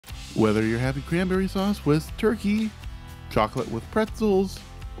Whether you're having cranberry sauce with turkey, chocolate with pretzels,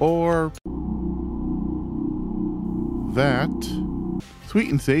 or that, sweet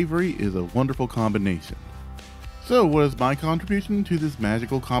and savory is a wonderful combination. So what is my contribution to this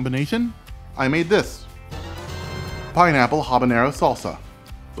magical combination? I made this. Pineapple Habanero Salsa.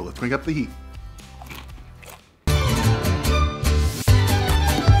 So let's crank up the heat.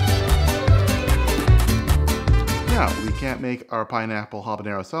 Now, we can't make our pineapple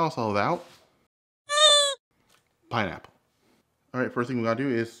habanero salsa without pineapple. Alright, first thing we gotta do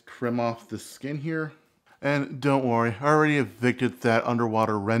is trim off the skin here. And don't worry, I already evicted that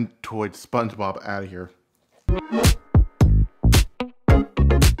underwater rentoid SpongeBob out of here.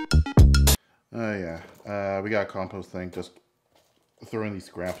 Oh yeah, we got a compost thing, just throwing these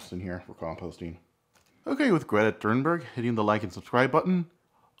scraps in here for composting. Okay, with Greta Thunberg hitting the like and subscribe button,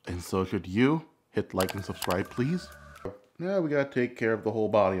 and so should you. Hit like and subscribe, please. Now we gotta take care of the whole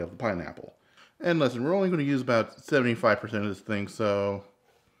body of the pineapple. And listen, we're only gonna use about 75% of this thing, so...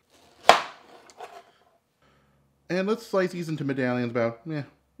 And let's slice these into medallions about,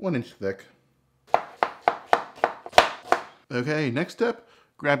 1 inch thick. Okay, next step,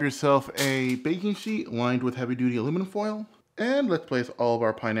 grab yourself a baking sheet lined with heavy-duty aluminum foil, and let's place all of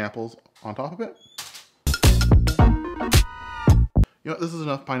our pineapples on top of it. You know, this is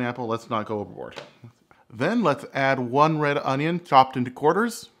enough pineapple, let's not go overboard. Then let's add 1 red onion chopped into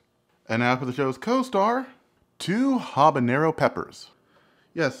quarters. And now for the show's co-star, 2 habanero peppers.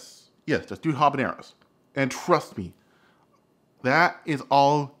 Yes, just 2 habaneros. And trust me, that is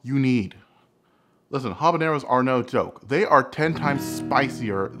all you need. Listen, habaneros are no joke. They are 10 times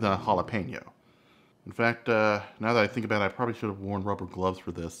spicier than a jalapeno. In fact, now that I think about it, I probably should have worn rubber gloves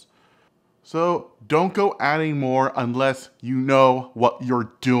for this. So don't go adding more unless you know what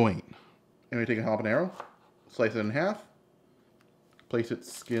you're doing. And we take a habanero, slice it in half, place it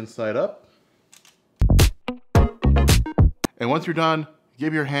skin side up. And once you're done,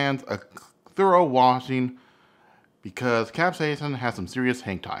 give your hands a thorough washing because capsaicin has some serious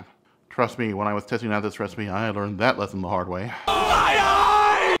hang time. Trust me, when I was testing out this recipe, I learned that lesson the hard way.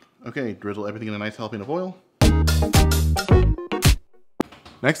 Okay, drizzle everything in a nice helping of oil.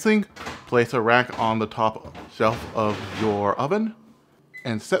 Next thing, place a rack on the top shelf of your oven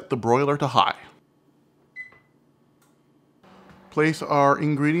and set the broiler to high. Place our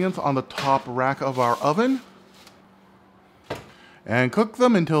ingredients on the top rack of our oven and cook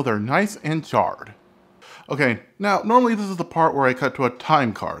them until they're nice and charred. Okay, now normally this is the part where I cut to a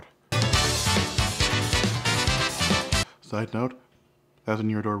time card. Side note,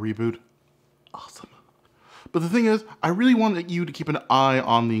 1,000-year door reboot, awesome. But the thing is, I really wanted you to keep an eye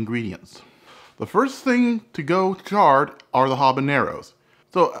on the ingredients. The first thing to go charred are the habaneros.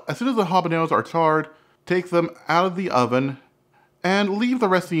 So as soon as the habaneros are charred, take them out of the oven and leave the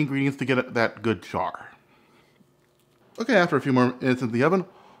rest of the ingredients to get that good char. Okay, after a few more minutes in the oven,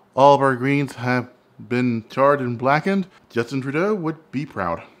 all of our ingredients have been charred and blackened. Justin Trudeau would be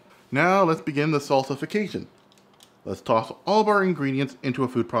proud. Now let's begin the salsification. Let's toss all of our ingredients into a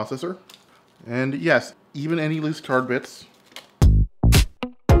food processor. And yes, even any loose charred bits.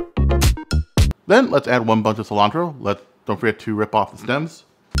 Then let's add 1 bunch of cilantro. Don't forget to rip off the stems.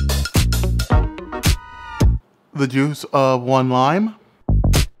 The juice of 1 lime.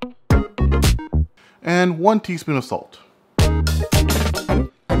 And 1 teaspoon of salt.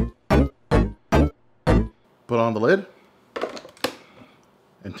 Put on the lid.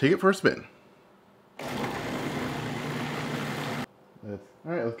 And take it for a spin.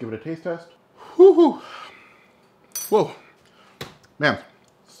 Alright, let's give it a taste test. Woo-hoo. Whoa. Man,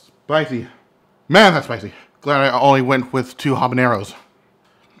 spicy. Man, that's spicy. Glad I only went with 2 habaneros.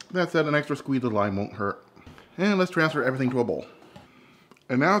 That said, an extra squeeze of lime won't hurt. And let's transfer everything to a bowl.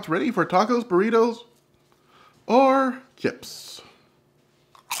 And now it's ready for tacos, burritos, or chips.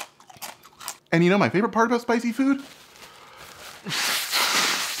 And you know my favorite part about spicy food?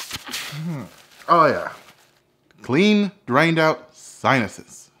 Oh yeah. Clean, drained out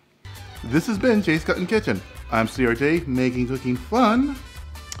sinuses. This has been Jay's Cuttin Kitchen. I'm CRJ, making cooking fun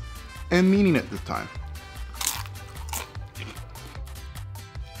and meaning it this time.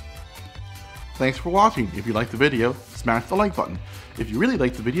 Thanks for watching. If you liked the video, smash the like button. If you really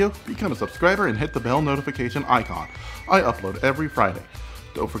liked the video, become a subscriber and hit the bell notification icon. I upload every Friday.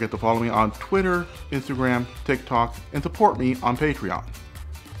 Don't forget to follow me on Twitter, Instagram, TikTok, and support me on Patreon.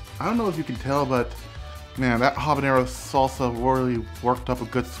 I don't know if you can tell, but man, that habanero salsa really worked up a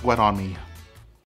good sweat on me.